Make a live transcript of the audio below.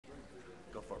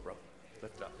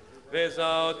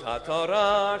וזאת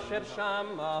התורה אשר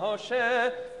שמע משה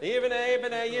לבני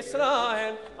בני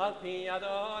ישראל על פי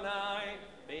אדוני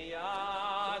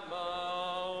ביד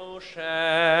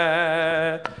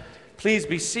Moshe. Please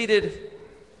be seated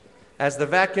as the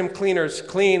vacuum cleaners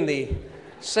clean the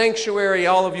sanctuary.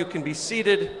 All of you can be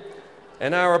seated,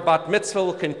 and our bat mitzvah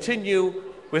will continue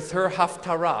with her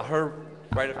haftarah, her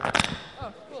rite of passage.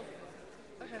 Oh, cool.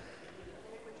 Okay.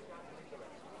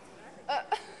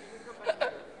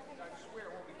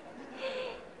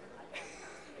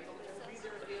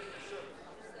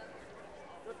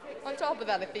 On top of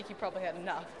that, I think you probably had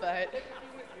enough, but...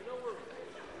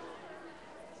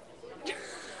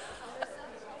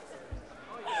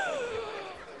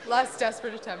 Last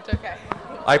desperate attempt, okay.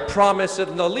 I promise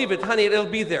it. No, leave it, honey, it'll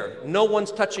be there. No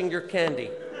one's touching your candy.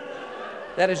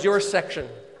 That is your section.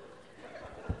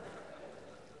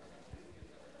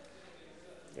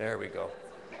 There we go.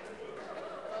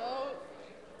 Oh.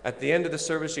 At the end of the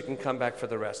service, you can come back for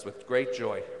the rest with great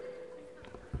joy.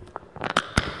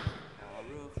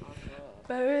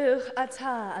 Baruch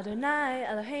atah Adonai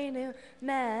Eloheinu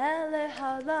melech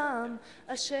haolam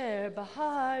asher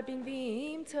bahar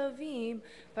binvim tovim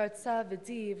bartza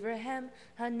v'divrehem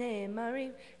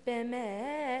hanemarim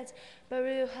bemet.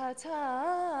 Baruch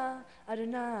atah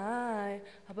Adonai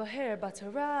haboher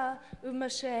batorah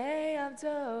u'mashe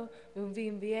avdo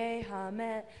u'vimviei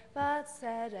hamet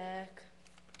batzedek.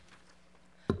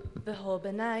 V'hol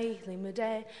b'nai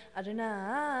limudei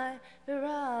Adonai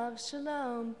v'rav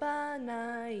shalom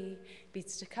b'nai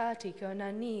b'tzedakati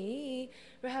konani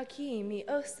v'hakimi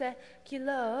ose ki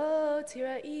lo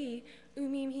tirai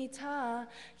umim hita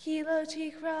ki lo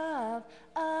tikrav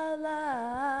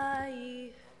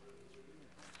alai.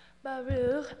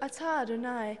 Baruch atah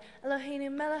Adonai Eloheinu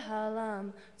melech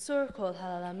haolam tzur kol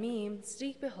ha'alamim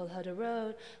tzdik b'chol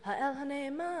hadarot ha'el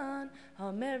ha'ne'eman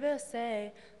ha'omer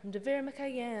v'oseh ha'mdaber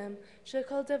mekayem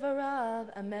shekol devarav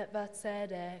amet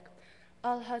v'tzedek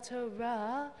al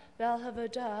ha'torah ve'al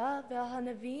ha'vodah ve'al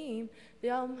ha'navim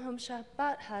ve'al ha'om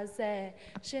shabbat hazeh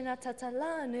shenatata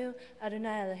lanu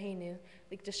Adonai Eloheinu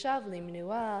l'kdashav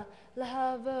li'menuah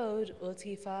lahavod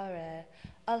u'tifareh.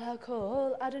 Al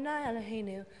hakol Adonai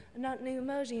Eloheinu anatnu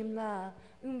mojim la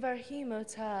umvarhim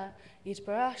ota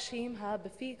yitbarashim ha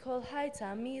b'fi kol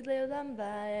hayta mid leolam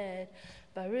va'ed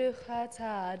Baruch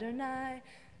atah Adonai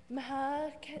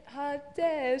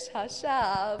Mahadesh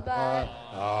Hashabbat.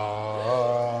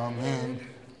 Amen.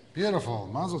 Beautiful.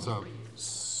 Mazel tov.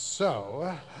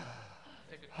 So,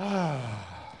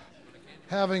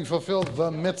 having fulfilled the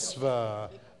mitzvah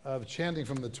of chanting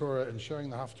from the Torah and sharing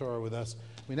the Haftorah with us,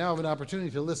 we now have an opportunity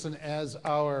to listen as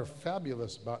our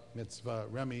fabulous bat mitzvah,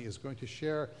 Remy, is going to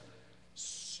share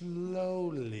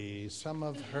slowly some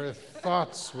of her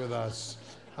thoughts with us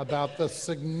about the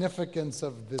significance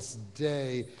of this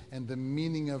day and the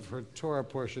meaning of her Torah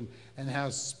portion and how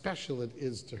special it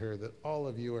is to her that all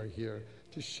of you are here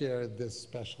to share this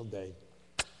special day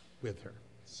with her.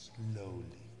 Slowly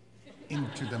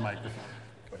into the microphone.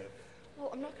 Go ahead.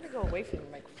 Well, I'm not going to go away from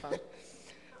the microphone.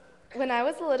 When I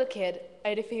was a little kid, I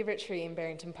had a favorite tree in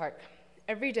Barrington Park.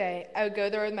 Every day, I would go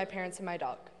there with my parents and my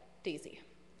dog, Daisy.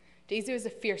 Daisy was a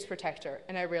fierce protector,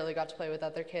 and I rarely got to play with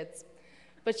other kids.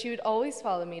 But she would always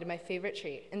follow me to my favorite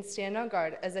tree and stand on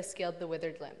guard as I scaled the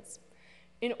withered limbs.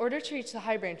 In order to reach the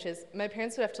high branches, my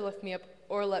parents would have to lift me up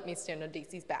or let me stand on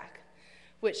Daisy's back,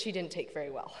 which she didn't take very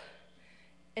well.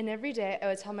 And every day, I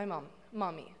would tell my mom,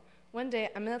 Mommy, one day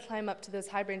I'm going to climb up to those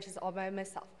high branches all by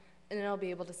myself, and then I'll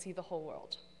be able to see the whole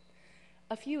world.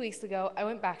 A few weeks ago, I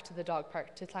went back to the dog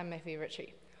park to climb my favorite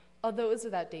tree. Although it was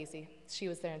without Daisy, she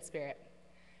was there in spirit.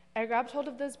 I grabbed hold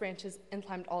of those branches and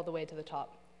climbed all the way to the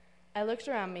top. I looked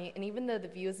around me, and even though the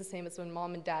view was the same as when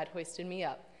Mom and Dad hoisted me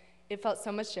up, it felt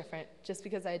so much different just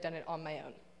because I had done it on my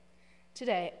own.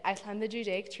 Today, I climbed the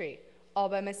Judaic tree all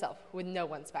by myself with no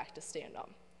one's back to stand on.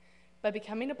 By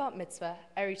becoming a bat mitzvah,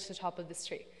 I reached the top of this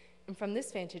tree, and from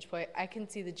this vantage point, I can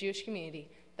see the Jewish community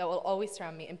that will always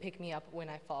surround me and pick me up when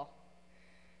I fall.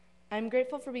 I'm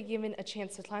grateful for being given a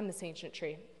chance to climb this ancient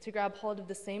tree, to grab hold of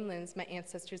the same limbs my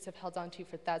ancestors have held onto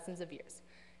for thousands of years.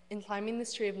 In climbing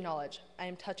this tree of knowledge, I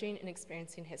am touching and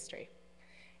experiencing history.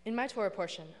 In my Torah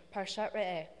portion, Parshat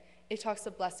Re'eh, it talks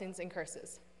of blessings and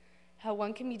curses, how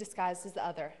one can be disguised as the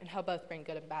other, and how both bring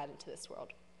good and bad into this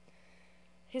world.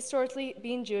 Historically,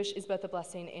 being Jewish is both a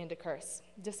blessing and a curse.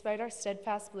 Despite our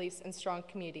steadfast beliefs and strong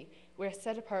community, we are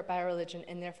set apart by our religion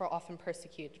and therefore often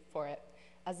persecuted for it,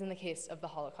 as in the case of the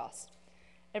Holocaust.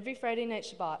 Every Friday night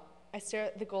Shabbat, I stare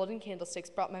at the golden candlesticks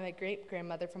brought by my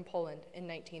great-grandmother from Poland in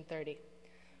 1930.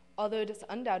 Although it is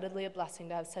undoubtedly a blessing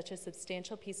to have such a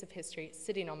substantial piece of history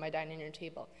sitting on my dining room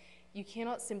table, You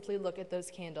cannot simply look at those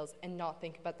candles and not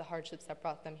think about the hardships that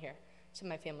brought them here, to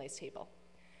my family's table.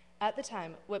 At the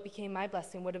time, what became my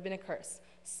blessing would have been a curse,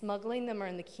 smuggling them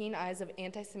in the keen eyes of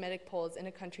anti-Semitic Poles in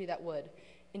a country that would,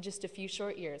 in just a few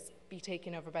short years, be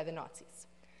taken over by the Nazis.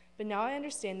 But now I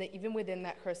understand that even within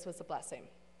that curse was a blessing.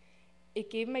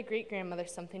 It gave my great-grandmother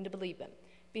something to believe in,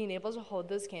 being able to hold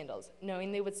those candles,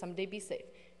 knowing they would someday be safe.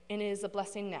 And it is a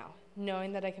blessing now,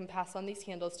 knowing that I can pass on these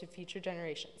candles to future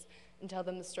generations and tell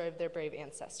them the story of their brave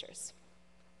ancestors.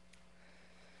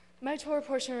 My Torah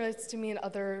portion relates to me in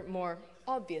other, more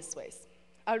obvious ways.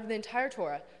 Out of the entire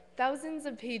Torah, thousands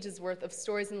of pages worth of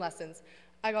stories and lessons,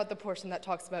 I got the portion that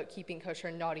talks about keeping kosher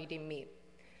and not eating meat.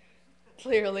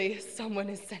 Clearly, someone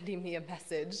is sending me a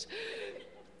message.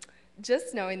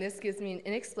 Just knowing this gives me an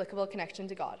inexplicable connection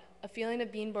to God, a feeling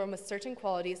of being born with certain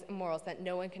qualities and morals that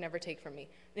no one can ever take from me,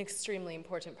 an extremely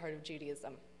important part of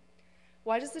Judaism.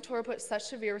 Why does the Torah put such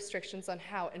severe restrictions on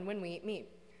how and when we eat meat?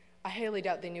 I highly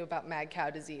doubt they knew about mad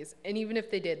cow disease, and even if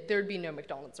they did, there would be no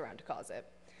McDonald's around to cause it.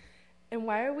 And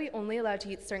why are we only allowed to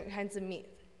eat certain kinds of meat,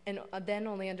 and then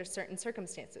only under certain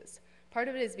circumstances? Part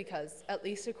of it is because, at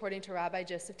least according to Rabbi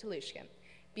Joseph Telushkin,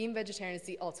 being vegetarian is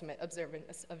the ultimate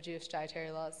observance of Jewish dietary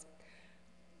laws.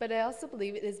 But I also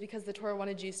believe it is because the Torah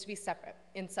wanted Jews to be separate,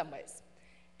 in some ways.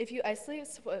 If you isolate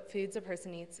what foods a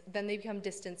person eats, then they become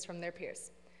distanced from their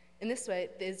peers. In this way,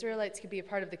 the Israelites could be a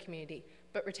part of the community,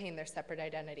 but retain their separate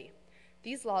identity.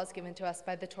 These laws given to us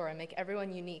by the Torah make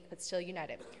everyone unique but still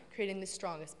united, creating the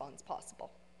strongest bonds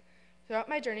possible. Throughout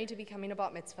my journey to becoming a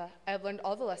bat mitzvah, I have learned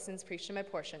all the lessons preached in my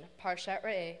portion, Parshat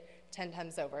Re'eh, 10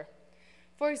 times over.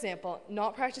 For example,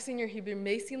 not practicing your Hebrew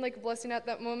may seem like a blessing at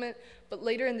that moment, but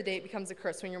later in the day it becomes a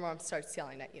curse when your mom starts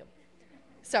yelling at you.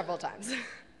 Several times.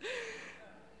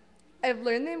 I've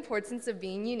learned the importance of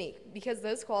being unique because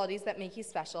those qualities that make you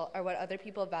special are what other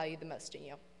people value the most in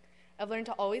you. I've learned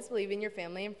to always believe in your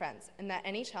family and friends, and that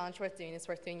any challenge worth doing is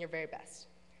worth doing your very best.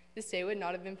 This day would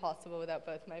not have been possible without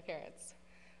both my parents.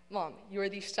 Mom, you are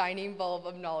the shining bulb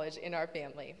of knowledge in our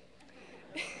family.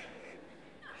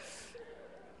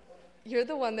 You're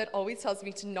the one that always tells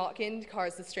me to not get into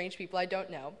cars with strange people I don't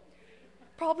know.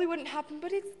 Probably wouldn't happen,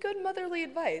 but it's good motherly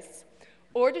advice.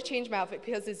 Or to change my outfit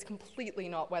because it's completely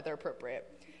not weather appropriate.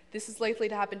 This is likely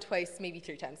to happen twice, maybe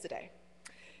 3 times a day.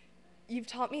 You've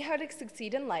taught me how to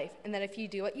succeed in life, and that if you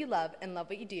do what you love and love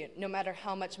what you do, no matter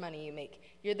how much money you make,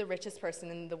 you're the richest person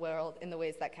in the world in the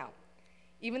ways that count.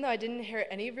 Even though I didn't inherit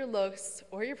any of your looks,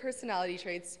 or your personality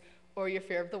traits, or your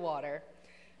fear of the water,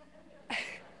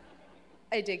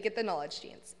 I did get the knowledge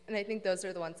genes, and I think those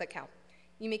are the ones that count.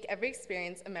 You make every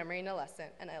experience a memory and a lesson,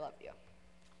 and I love you.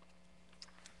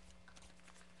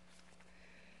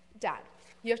 Dad,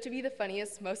 you have to be the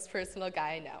funniest, most personal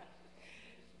guy I know.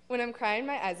 When I'm crying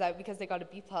my eyes out because I got a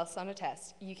B+ on a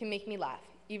test, you can make me laugh,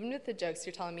 even if the jokes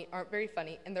you're telling me aren't very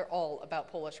funny and they're all about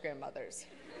Polish grandmothers.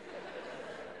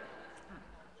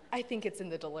 I think it's in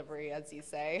the delivery, as you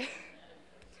say.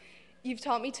 You've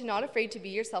taught me to not afraid to be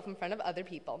yourself in front of other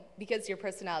people because your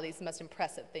personality is the most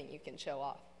impressive thing you can show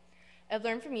off. I've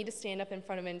learned from you to stand up in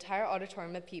front of an entire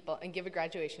auditorium of people and give a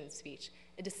graduation speech,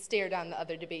 and to stare down the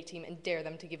other debate team and dare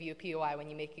them to give you a POI when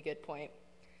you make a good point.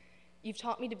 You've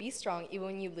taught me to be strong even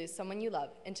when you lose someone you love,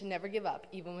 and to never give up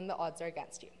even when the odds are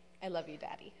against you. I love you,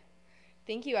 Daddy.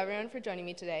 Thank you, everyone, for joining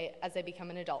me today as I become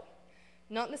an adult.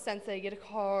 Not in the sense that I get a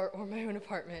car or my own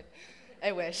apartment.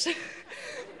 I wish.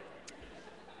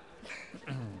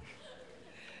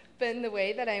 But in the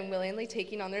way that I am willingly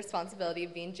taking on the responsibility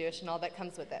of being Jewish and all that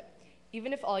comes with it.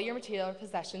 Even if all your material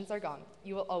possessions are gone,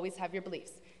 you will always have your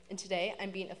beliefs. And today, I'm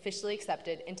being officially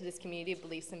accepted into this community of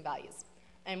beliefs and values.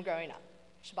 I am growing up.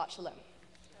 Shabbat Shalom.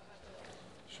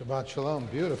 Shabbat Shalom,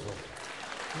 beautiful.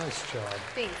 Nice job.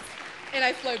 Thanks. And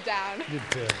I slowed down. You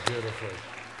did beautifully.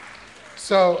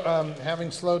 So,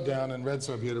 having slowed down and read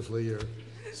so beautifully your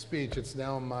speech, it's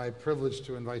now my privilege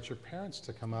to invite your parents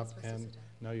to come up and,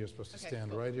 no, you're supposed to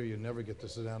stand right here. You never get to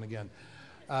sit down again.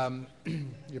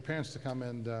 Your parents to come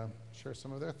and share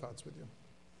some of their thoughts with you.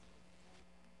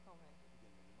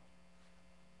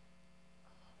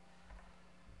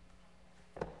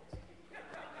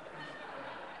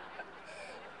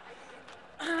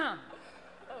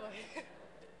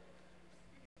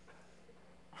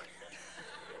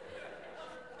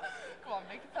 Come on,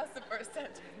 make it past the first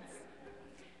sentence.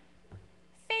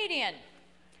 Fadian.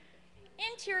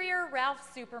 Interior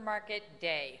Ralph's Supermarket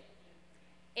Day.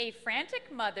 A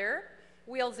frantic mother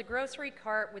wheels a grocery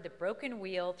cart with a broken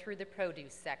wheel through the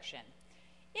produce section.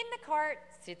 In the cart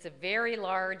sits a very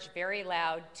large, very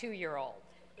loud 2-year-old.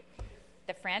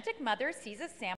 The frantic mother sees a sample